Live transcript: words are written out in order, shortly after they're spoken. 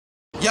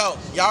Yo,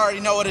 y'all already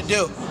know what to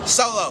do.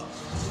 Solo.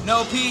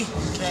 No P.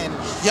 Ken.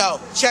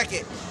 Yo, check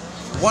it.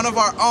 One of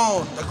our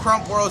own, the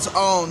Crump World's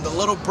own, the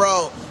little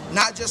bro.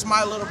 Not just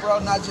my little bro,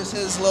 not just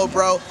his little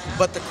bro,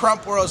 but the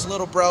Crump World's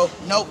little bro.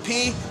 No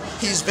P.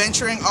 He's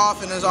venturing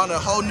off and is on a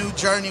whole new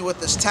journey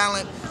with his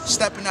talent,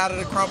 stepping out of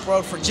the Crump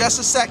World for just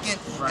a second,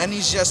 and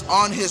he's just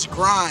on his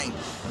grind.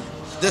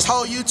 This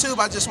whole YouTube,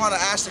 I just want to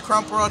ask the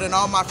Crump World and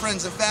all my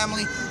friends and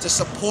family to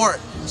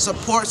support,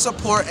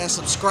 and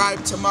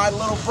subscribe to my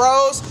little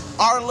bros,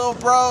 our little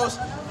bros,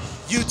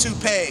 YouTube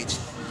page.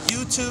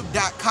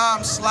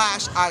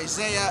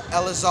 YouTube.com/Isaiah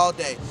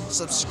Elizalde.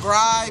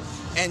 Subscribe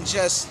and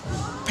just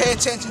pay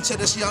attention to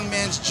this young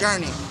man's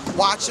journey.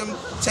 Watch him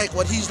take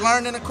what he's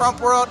learned in the Crump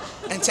World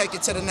and take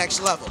it to the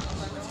next level.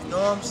 You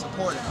know him,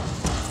 support him.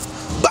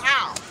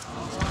 Bow!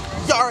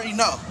 You already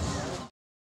know.